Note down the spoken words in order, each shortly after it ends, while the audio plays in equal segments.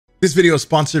This video is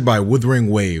sponsored by Wuthering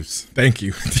Waves. Thank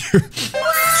you.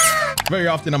 Very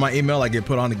often on my email, I get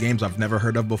put on the games I've never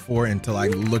heard of before until I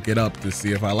look it up to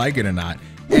see if I like it or not.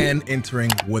 And entering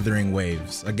Wuthering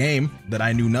Waves, a game that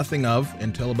I knew nothing of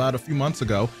until about a few months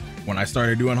ago when I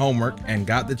started doing homework and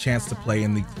got the chance to play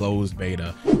in the closed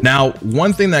beta. Now,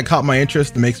 one thing that caught my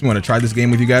interest and makes me want to try this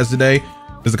game with you guys today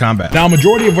is the combat. Now,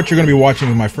 majority of what you're going to be watching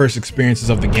is my first experiences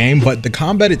of the game, but the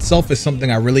combat itself is something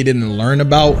I really didn't learn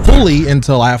about fully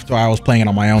until after I was playing it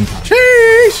on my own time.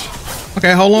 Sheesh.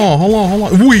 Okay, hold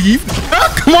on. Weave.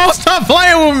 Come on, stop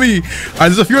playing with me.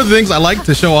 There's a few other things I like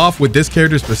to show off with this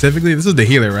character specifically. This is the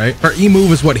healer, right? Her E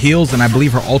move is what heals, and I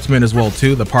believe her ultimate as well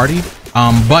too, the party.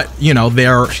 But you know,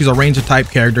 she's a ranger type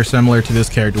character similar to this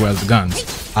character who has the guns.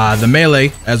 The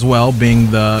melee as well being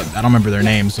I don't remember their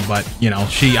names, but you know,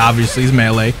 she obviously is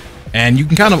melee, and you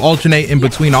can kind of alternate in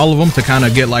between all of them to kind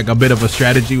of get like a bit of a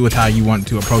strategy with how you want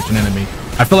to approach an enemy.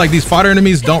 I feel like these fighter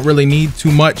enemies don't really need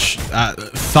too much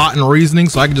thought and reasoning,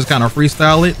 so I can just kind of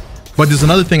freestyle it. But there's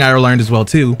another thing I learned as well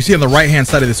too. You see on the right hand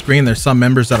side of the screen, there's some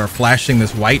members that are flashing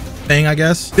this white thing, I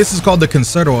guess. This is called the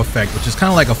concerto effect, which is kind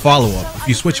of like a follow-up. If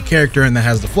you switch a character and that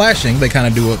has the flashing, they kind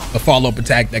of do a follow-up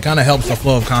attack that kind of helps the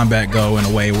flow of combat go in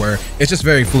a way where it's just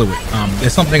very fluid.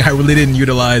 It's something I really didn't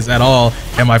utilize at all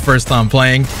in my first time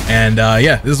playing. And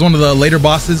yeah, this is one of the later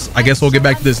bosses. I guess we'll get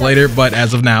back to this later, but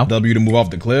as of now, W to move off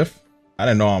the cliff. I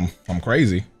didn't know I'm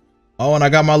crazy. Oh, and I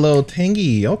got my little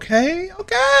tingy. Okay.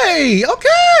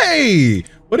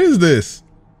 What is this? Is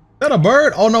that a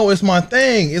bird? Oh no, it's my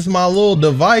thing. It's my little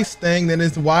device thing. Then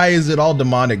why is it all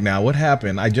demonic now? What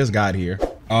happened? I just got here.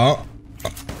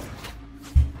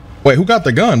 Wait, who got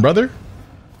the gun, brother?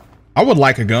 I would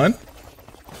like a gun.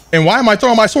 And why am I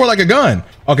throwing my sword like a gun?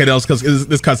 Okay, that was because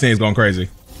this cutscene is going crazy.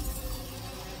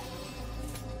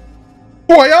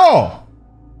 Who are y'all?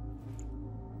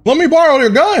 Let me borrow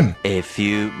your gun. A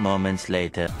few moments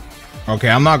later. Okay,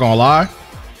 I'm not gonna lie.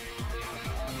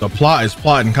 The plot is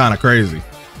plotting kind of crazy.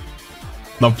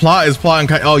 Oh,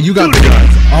 you got the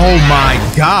guns. Oh my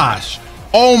gosh.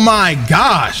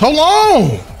 Hold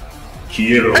on.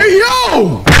 Hero. Hey,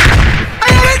 yo.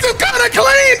 Hey, this is kind of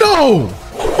clean though.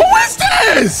 Who is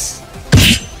this?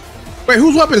 Wait,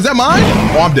 whose weapon? Is that mine?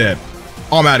 Oh, I'm dead.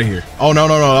 Oh, I'm out of here. Oh, no.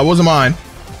 That wasn't mine.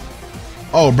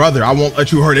 Oh, brother, I won't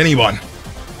let you hurt anyone.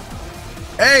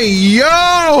 Hey,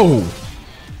 yo!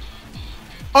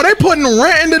 Oh, they putting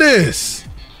rent into this.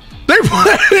 They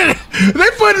putting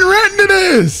rent into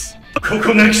this.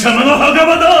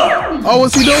 Oh,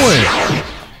 what's he doing?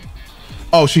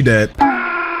 Oh, she dead.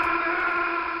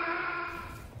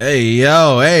 Hey,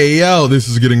 yo, this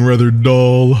is getting rather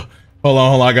dull. Hold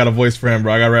on, I got a voice for him,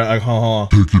 bro. Hold on.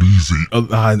 Take it easy.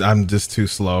 I'm just too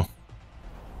slow.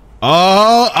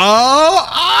 Oh,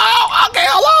 okay,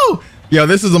 hello. Yo,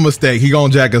 this is a mistake. He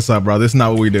gonna jack us up, bro. This is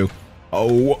not what we do.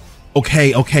 Oh,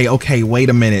 okay. Wait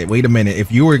a minute.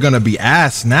 If you were gonna be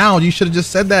ass now, you should have just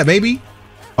said that, baby.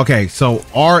 Okay, so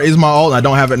R is my ult. I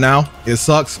don't have it now. It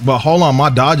sucks, but hold on. My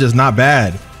dodge is not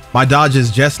bad. My dodge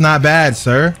is just not bad,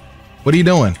 sir. What are you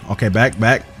doing? Okay, back.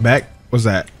 What's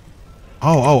that?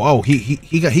 Oh.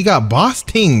 He got boss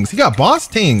tings. He got boss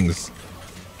tings.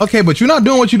 Okay, but you're not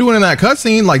doing what you're doing in that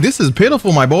cutscene. Like, this is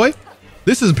pitiful, my boy.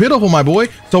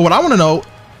 So what I want to know,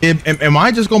 am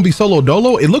I just gonna be solo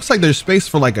dolo? It looks like there's space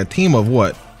for like a team of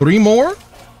what? 4 more?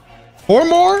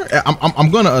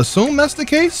 I'm gonna assume that's the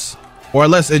case, or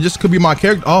unless it just could be my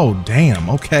character. Oh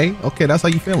damn. Okay, that's how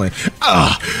you feeling.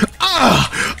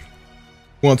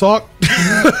 Want to talk?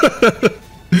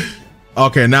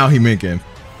 Okay, now he minking.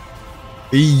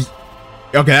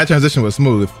 Okay, that transition was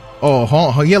smooth. Oh,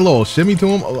 he had a little shimmy to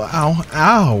him. Oh,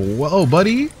 ow. Whoa,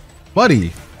 buddy.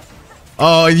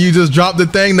 Oh, you just dropped the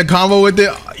thing, the combo with it.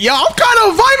 Yo, I'm kind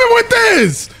of vibing with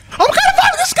this.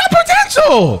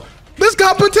 This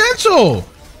got potential.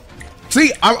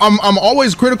 See, I'm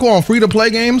always critical on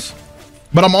free-to-play games,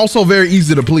 but I'm also very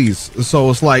easy to please. So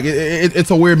it's like,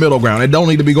 it's a weird middle ground. It don't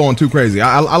need to be going too crazy.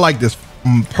 I like this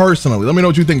personally. Let me know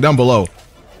what you think down below.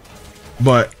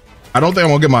 But I don't think I'm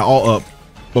gonna get my ult up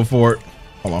before.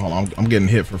 Hold on. I'm getting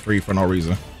hit for free for no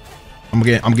reason. I'm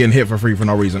getting hit for free for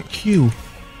no reason. Q.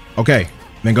 Okay,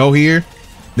 then go here,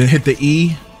 then hit the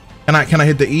E. Can I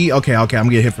hit the E? Okay, I'm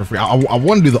getting hit for free. I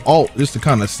want to do the alt just to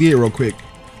kind of see it real quick.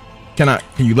 Can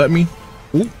you let me?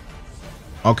 Ooh.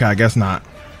 Okay, I guess not.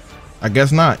 I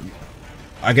guess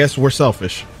we're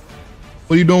selfish.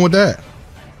 What are you doing with that?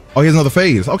 Oh, here's another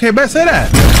phase. Okay, bet, say that.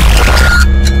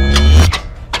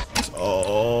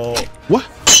 Oh, what?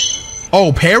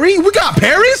 Oh, parry? We got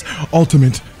parries?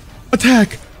 Ultimate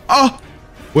attack. Oh,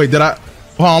 wait, did I?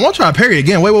 Hold on, I'm gonna try to parry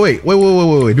again. Wait.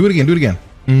 Do it again.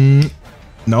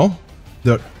 No.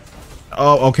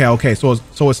 Oh, okay. So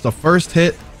it's the first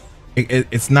hit.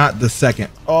 It's not the second.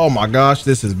 Oh my gosh,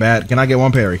 this is bad. Can I get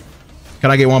one parry?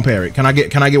 Can I get one parry? Can I get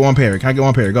one parry? Can I get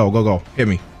one parry? Go. Hit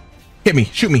me.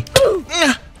 Shoot me.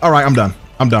 All right, I'm done,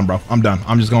 bro. I'm done.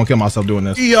 I'm just gonna kill myself doing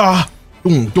this. Yeah.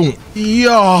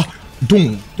 Yeah.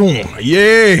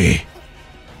 Yeah.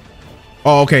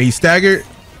 Oh, okay. He staggered.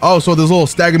 Oh, so there's a little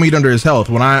stagger meter under his health.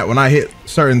 When I hit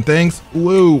certain things,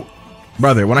 woo,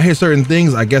 brother. When I hit certain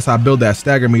things, I guess I build that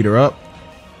stagger meter up.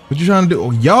 What you trying to do?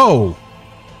 Oh, yo.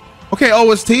 Okay,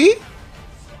 OST.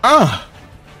 Can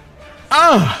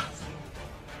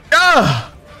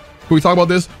we talk about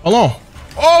this? Hold on.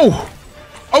 Oh,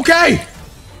 okay.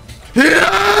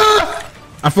 Yeah.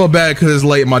 I feel bad because it's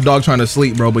late. My dog trying to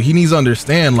sleep, bro. But he needs to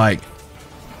understand. Like,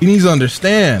 he needs to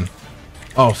understand.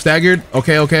 Oh, staggered.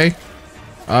 Okay.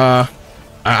 I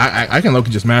can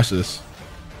low-key just mash this.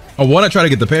 I want to try to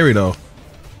get the parry though.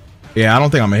 Yeah, I don't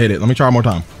think I'm gonna hit it. Let me try one more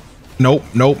time. Nope.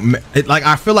 Like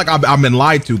I feel like I've been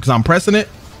lied to because I'm pressing it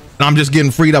and I'm just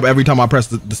getting freed up every time I press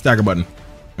the stagger button.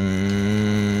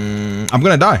 I'm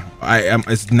gonna die.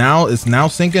 It's now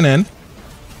sinking in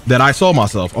that I sold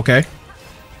myself. Okay.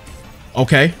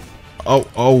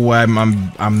 Oh,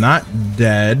 I'm not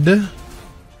dead.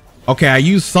 Okay, I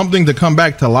used something to come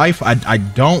back to life. I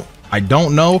don't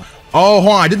know. Oh,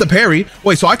 hold on. I did the parry.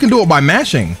 Wait, so I can do it by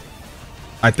mashing,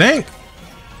 I think.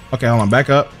 Okay, hold on. Back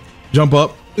up. Jump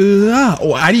up.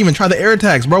 Oh, I didn't even try the air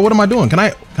attacks, bro. What am I doing? Can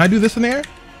I do this in the air?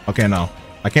 Okay, no.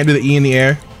 I can't do the E in the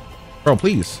air. Bro,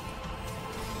 please.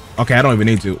 Okay, I don't even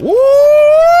need to. Woo!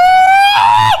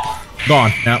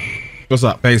 Gone. Yep. What's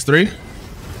up? Phase 3.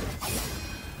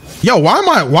 Yo, why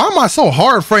am I so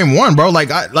hard frame 1, bro?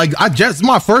 It's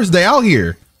my first day out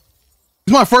here.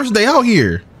 It's my first day out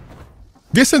here.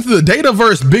 Get sent to the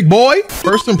dataverse, big boy.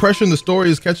 First impression, the story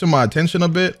is catching my attention a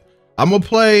bit. I'm gonna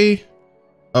play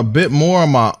a bit more on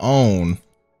my own.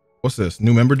 What's this?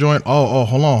 New member join? Oh,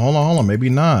 hold on. Maybe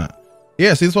not.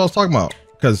 Yeah, see, that's what I was talking about.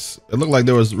 Because it looked like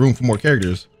there was room for more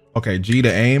characters. Okay, G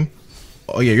to aim.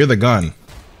 Oh yeah, you're the gun.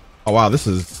 Oh wow, this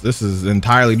is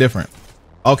entirely different.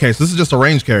 Okay, so this is just a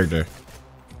ranged character.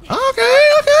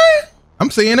 Okay.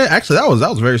 I'm seeing it. Actually, that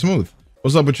was very smooth.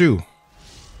 What's up with you?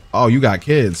 Oh, you got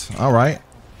kids. All right.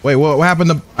 Wait, what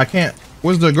happened to? I can't.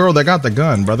 Where's the girl that got the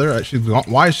gun, brother? She's gone.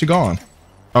 Why is she gone?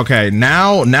 Okay,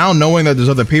 now knowing that there's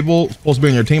other people supposed to be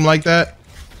on your team like that,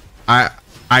 I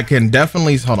can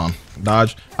definitely hold on,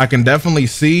 dodge. I can definitely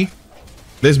see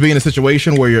this being a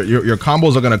situation where your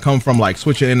combos are gonna come from like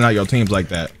switching in and out your teams like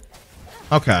that.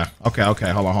 Okay.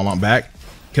 Hold on. Back.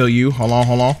 Kill you. Hold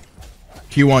on.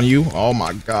 Q on you. Oh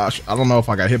my gosh. I don't know if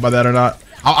I got hit by that or not.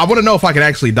 I want to know if I can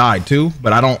actually die too,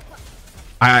 but I don't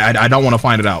want to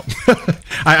find it out.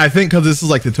 I think because this is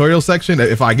like tutorial section,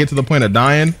 if I get to the point of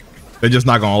dying, they're just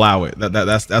not gonna allow it.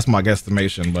 That's my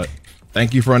guesstimation. But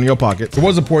thank you for running your pocket. There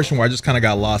was a portion where I just kind of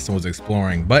got lost and was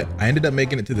exploring, but I ended up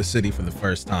making it to the city for the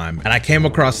first time, and I came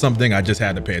across something I just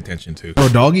had to pay attention to. Oh,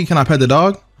 doggy, can I pet the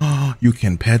dog? Oh, you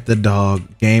can pet the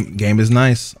dog. Game is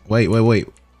nice. Wait.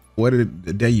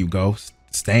 There you go.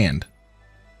 Stand,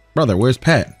 brother. Where's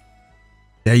pet?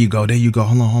 There you go.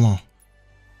 Hold on.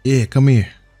 Yeah, come here.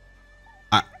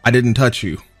 I didn't touch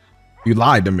you. You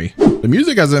lied to me. The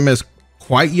music hasn't missed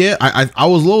quite yet. I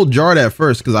was a little jarred at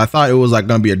first because I thought it was like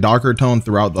gonna be a darker tone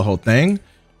throughout the whole thing,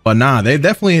 but nah, they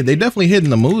definitely hitting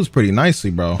the moves pretty nicely,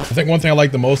 bro. I think one thing I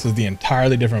like the most is the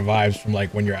entirely different vibes from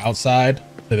like when you're outside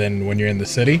to then when you're in the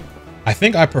city. I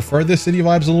think I prefer the city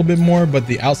vibes a little bit more, but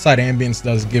the outside ambience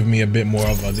does give me a bit more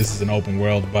of a this is an open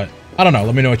world. But I don't know.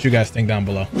 Let me know what you guys think down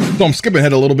below. So I'm skipping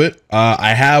ahead a little bit.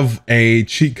 I have a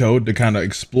cheat code to kind of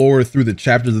explore through the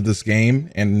chapters of this game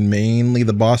and mainly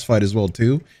the boss fight as well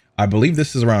too. I believe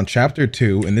this is around chapter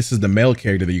 2, and this is the male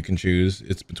character that you can choose.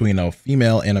 It's between a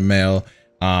female and a male.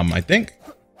 I think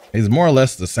he's more or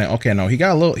less the same. Okay, no, he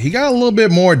got a little bit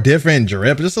more different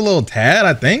drip, just a little tad.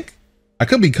 I think I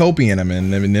could be copying him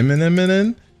and I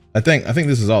think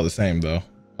this is all the same though.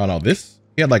 Oh no, this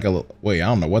he had like a little, wait, I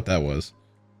don't know what that was.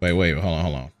 Wait,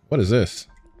 hold on. What is this?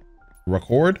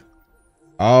 Record?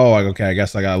 Oh, okay. I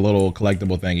guess I got a little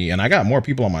collectible thingy, and I got more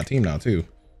people on my team now too.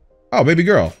 Oh, baby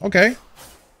girl. Okay.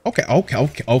 Wait.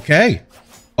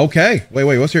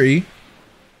 What's your E?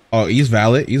 Oh, E's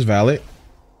valid.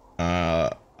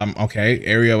 I'm okay.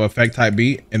 Area of effect type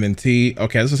B, and then T.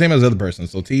 Okay, it's the same as the other person.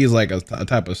 So T is like a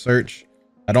type of search.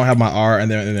 I don't have my R, and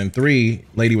then 3,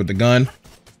 lady with the gun.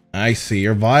 I see.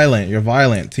 You're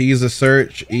violent. T is a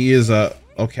search. E is a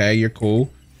okay. You're cool.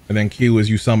 And then Q is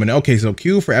you summon. Okay, so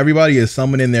Q for everybody is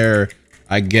summoning their,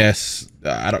 I guess,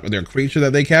 their creature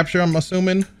that they capture. I'm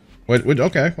assuming.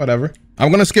 Okay, whatever.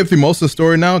 I'm gonna skip through most of the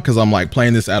story now because I'm like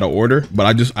playing this out of order. But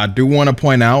I do want to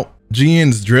point out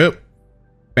Jian's drip,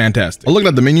 fantastic. I'm looking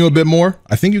at the menu a bit more.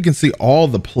 I think you can see all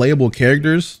the playable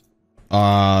characters.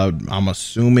 I'm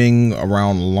assuming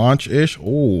around launch-ish.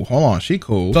 Oh, hold on, she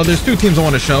cool. So there's two teams I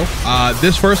want to show.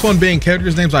 This first one being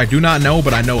characters' names I do not know,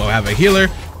 but I know I have a healer,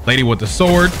 lady with the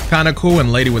sword, kind of cool,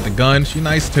 and lady with the gun. She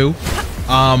nice too.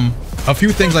 A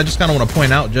few things I just kind of want to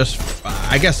point out, just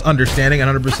I guess understanding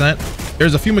 100%.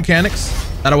 There's a few mechanics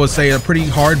that I would say are pretty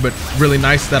hard, but really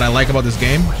nice that I like about this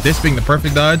game. This being the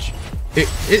perfect dodge.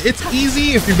 It's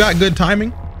easy if you've got good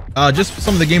timing. Just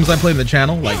some of the games I played in the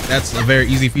channel, like that's a very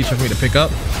easy feature for me to pick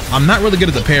up. I'm not really good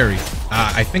at the parry.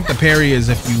 I think the parry is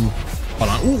if you, hold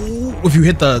on, if you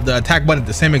hit the attack button at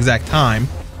the same exact time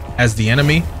as the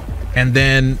enemy, and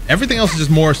then everything else is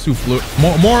just more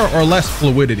or less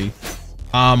fluidity.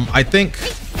 I think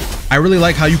I really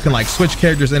like how you can like switch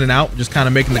characters in and out, just kind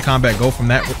of making the combat go from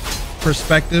that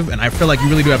perspective. And I feel like you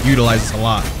really do have to utilize this a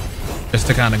lot just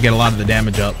to kind of get a lot of the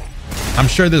damage up. I'm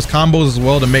sure there's combos as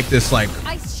well to make this like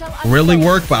really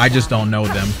work, but I just don't know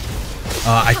them.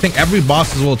 I think every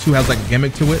boss as well too has like a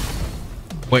gimmick to it,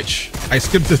 which I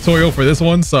skipped the tutorial for this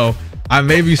one, so I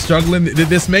may be struggling.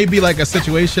 This may be like a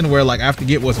situation where like I have to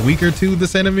get what's weaker to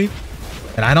this enemy,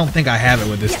 and I don't think I have it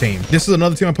with this team. This is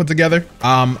another team I put together.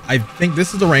 I think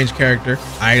this is the range character.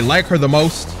 I like her the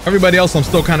most. Everybody else I'm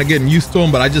still kind of getting used to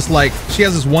them, but I just like, she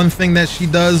has this one thing that she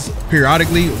does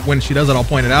periodically. When she does it, I'll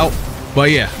point it out.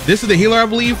 But yeah, this is the healer, I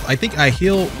believe. I think I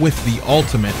heal with the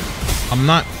ultimate. I'm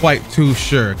not quite too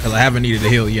sure because I haven't needed to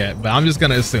heal yet, but I'm just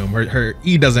gonna assume her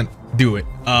E doesn't do it.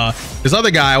 This other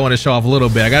guy I want to show off a little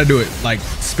bit. I gotta do it like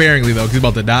sparingly though, because he's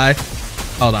about to die.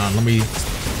 Hold on, let me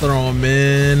throw him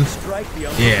in.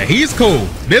 Yeah, he's cool.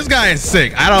 This guy is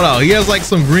sick. I don't know. He has like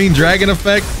some green dragon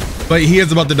effect, but he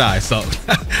is about to die, so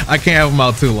I can't have him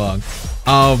out too long.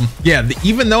 Yeah,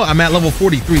 even though I'm at level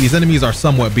 43, these enemies are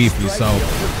somewhat beefy, so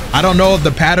I don't know if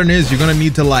the pattern is you're gonna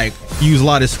need to like use a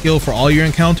lot of skill for all your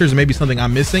encounters. Maybe something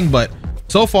I'm missing, but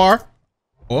so far,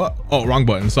 oh, wrong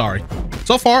button, sorry.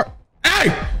 So far,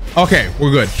 hey, okay,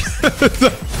 we're good.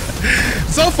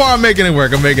 So far I'm making it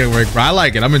work. I'm making it work, bro. I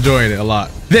like it. I'm enjoying it a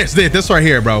lot. This right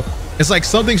here, bro. It's like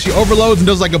something she overloads and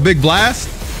does like a big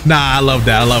blast. Nah, I love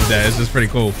that. I love that. It's just pretty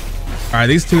cool. All right,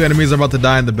 these two enemies are about to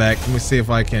die in the back. Let me see if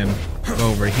I can go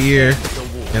over here.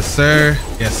 Yes, sir.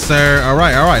 Yes, sir. All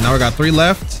right, all right. Now we got 3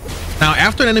 left. Now,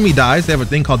 after an enemy dies, they have a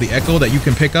thing called the echo that you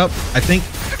can pick up. I think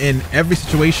in every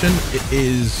situation, it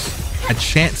is a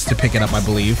chance to pick it up, I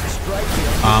believe.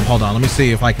 Hold on. Let me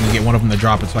see if I can get one of them to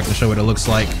drop it so I can show what it looks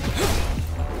like.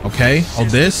 Okay. Oh,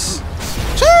 this.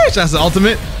 Sheesh, that's the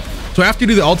ultimate. So after you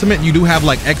do the ultimate, you do have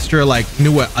like extra like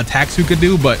new attacks you could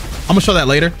do, but I'm gonna show that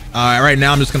later. Right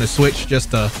now I'm just gonna switch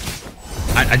just to,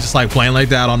 I just like playing like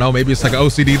that. I don't know, maybe it's like an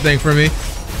OCD thing for me.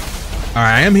 All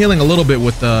right, I am healing a little bit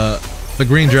with the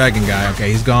green dragon guy.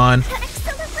 Okay, he's gone.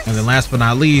 And then last but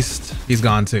not least, he's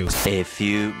gone too. A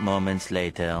few moments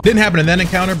later. Didn't happen in that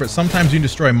encounter, but sometimes you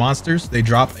destroy monsters. They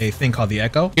drop a thing called the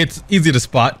echo. It's easy to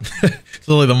spot. It's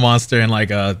literally the monster in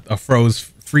like a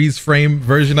freeze frame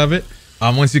version of it.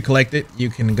 Once you collect it,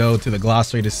 you can go to the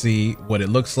glossary to see what it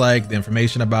looks like, the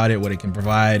information about it, what it can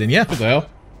provide, and yeah. What the hell?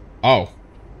 Oh,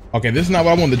 okay. This is not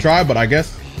what I wanted to try, but I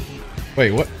guess.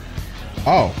 Wait, what?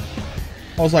 Oh,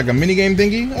 it's like a mini game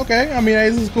thingy. Okay, I mean, hey,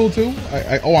 this is cool too.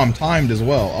 Oh, I'm timed as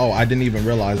well. Oh, I didn't even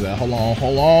realize that. Hold on.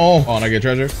 Oh, and I get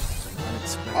treasure.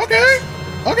 Okay,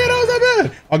 that was not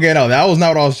bad. Okay, no, that was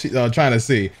not what I was trying to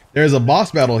see. There's a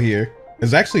boss battle here.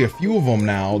 There's actually a few of them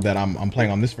now that I'm playing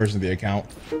on this version of the account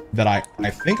that I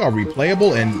think are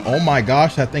replayable, and oh my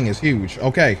gosh, that thing is huge.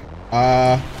 Okay,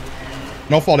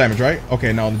 no fall damage, right?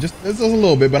 Okay, no, just a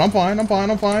little bit, but I'm fine.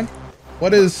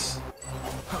 What is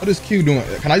Q doing?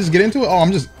 Can I just get into it? Oh,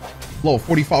 I'm just level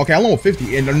 45. Okay, I'm level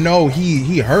 50, and no,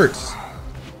 he hurts.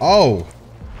 Oh,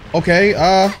 okay.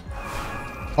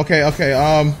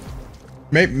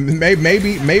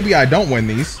 Maybe I don't win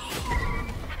these.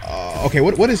 Okay,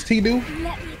 what does T do?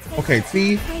 Okay,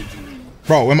 T,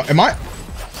 bro, am I?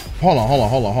 Hold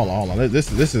on.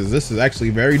 This is actually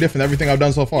very different than everything I've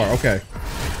done so far. Okay,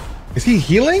 is he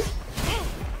healing?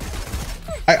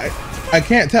 I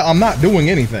can't tell. I'm not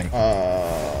doing anything.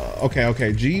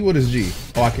 Okay. G, what is G?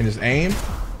 Oh, I can just aim.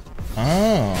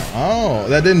 Oh,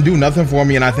 that didn't do nothing for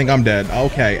me, and I think I'm dead.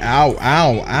 Okay, ow.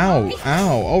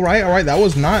 All right. That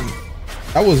was not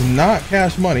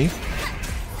cash money.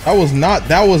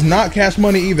 That was not cash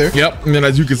money either. Yep. And then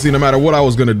as you can see, no matter what I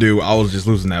was gonna do, I was just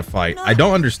losing that fight. I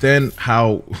don't understand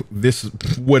how this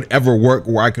would ever work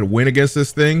where I could win against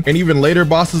this thing. And even later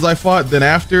bosses I fought, then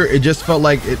after, it just felt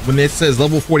like when it says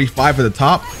level 45 at the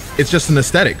top, it's just an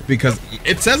aesthetic because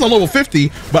it says I'm level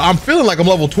 50, but I'm feeling like I'm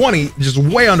level 20, just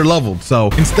way under leveled. So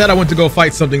instead I went to go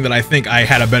fight something that I think I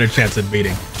had a better chance at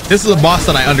beating. This is a boss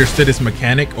that I understood its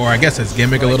mechanic, or I guess its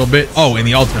gimmick a little bit. Oh, in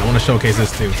the ultimate, I want to showcase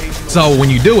this too. So when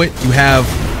you do it, you have,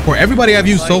 for everybody I've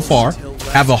used so far,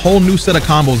 have a whole new set of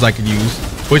combos I can use,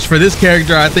 which for this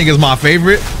character, I think is my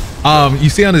favorite. You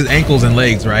see on his ankles and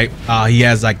legs, right? He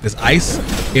has like this ice.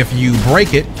 If you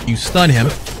break it, you stun him.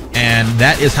 And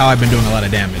that is how I've been doing a lot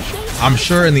of damage. I'm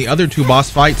sure in the other two boss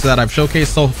fights that I've showcased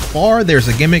so far, there's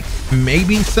a gimmick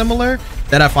maybe similar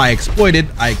that if I exploited,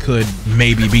 I could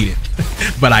maybe beat it,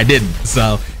 but I didn't.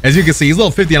 So as you can see, he's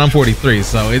level 50 and I'm 43.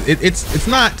 So it's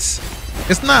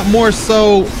not more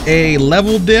so a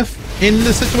level diff in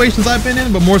the situations I've been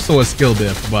in, but more so a skill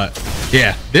diff. But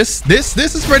yeah, this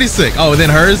is pretty sick. Oh, and then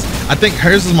hers, I think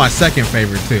hers is my second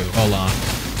favorite too. Hold on,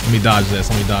 let me dodge this.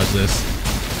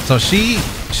 So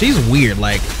she's weird.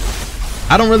 Like,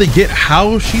 I don't really get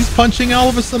how she's punching all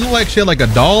of a sudden like she had like a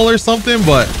doll or something,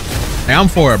 but hey, I'm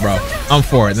for it, bro. I'm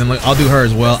for it. Then I'll do her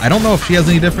as well. I don't know if she has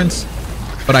any difference,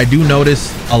 but I do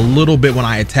notice a little bit when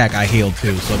I attack, I heal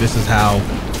too. So this is how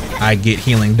I get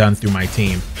healing done through my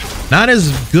team. Not as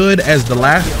good as the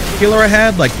last healer I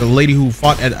had, like the lady who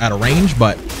fought at a range,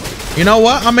 but you know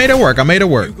what? I made it work.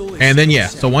 And then yeah,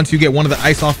 so once you get one of the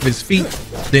ice off of his feet,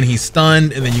 then he's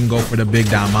stunned, and then you can go for the big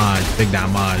damage.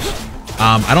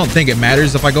 I don't think it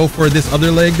matters if I go for this other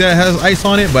leg that has ice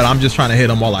on it, but I'm just trying to hit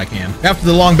him all I can. After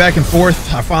the long back and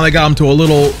forth, I finally got him to a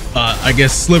little, I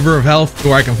guess, sliver of health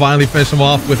where I can finally finish him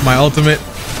off with my ultimate.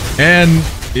 And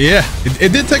yeah,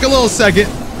 it did take a little second.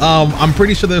 I'm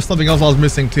pretty sure there's something else I was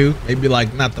missing too. Maybe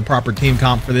like not the proper team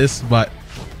comp for this, but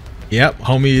yep,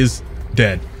 homie is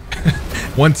dead.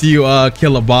 Once you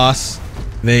kill a boss,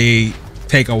 they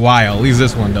take a while, at least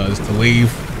this one does, to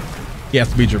leave. You have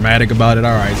to be dramatic about it.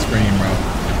 All right, scream, bro.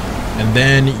 And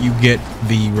then you get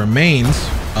the remains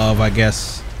of, I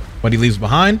guess, what he leaves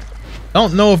behind.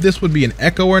 Don't know if this would be an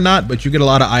echo or not, but you get a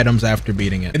lot of items after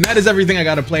beating it. And that is everything I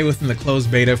got to play with in the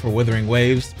closed beta for Wuthering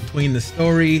Waves. Between the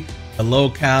story, the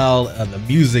locale, the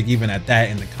music, even at that,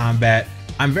 and the combat,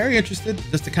 I'm very interested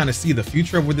just to kind of see the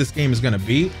future of what this game is going to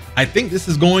be. I think this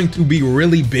is going to be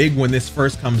really big when this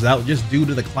first comes out, just due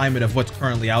to the climate of what's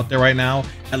currently out there right now.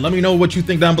 And let me know what you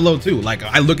think down below too. Like,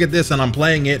 I look at this and I'm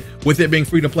playing it with it being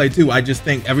free to play too. I just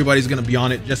think everybody's going to be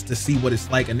on it just to see what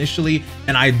it's like initially.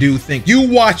 And I do think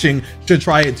you watching should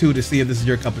try it too, to see if this is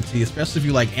your cup of tea, especially if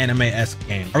you like anime-esque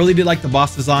games. I really did like the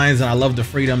boss designs, and I love the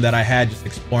freedom that I had just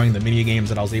exploring the mini games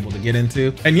that I was able to get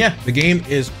into. And yeah, the game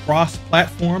is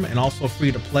cross-platform and also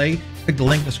free to play. Click the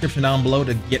link in the description down below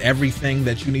to get everything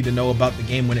that you need to know about the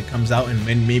game when it comes out, and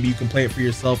maybe you can play it for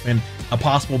yourself in a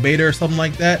possible beta or something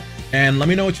like that. And let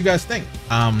me know what you guys think.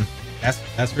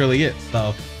 That's really it.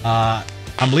 So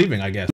I'm leaving, I guess.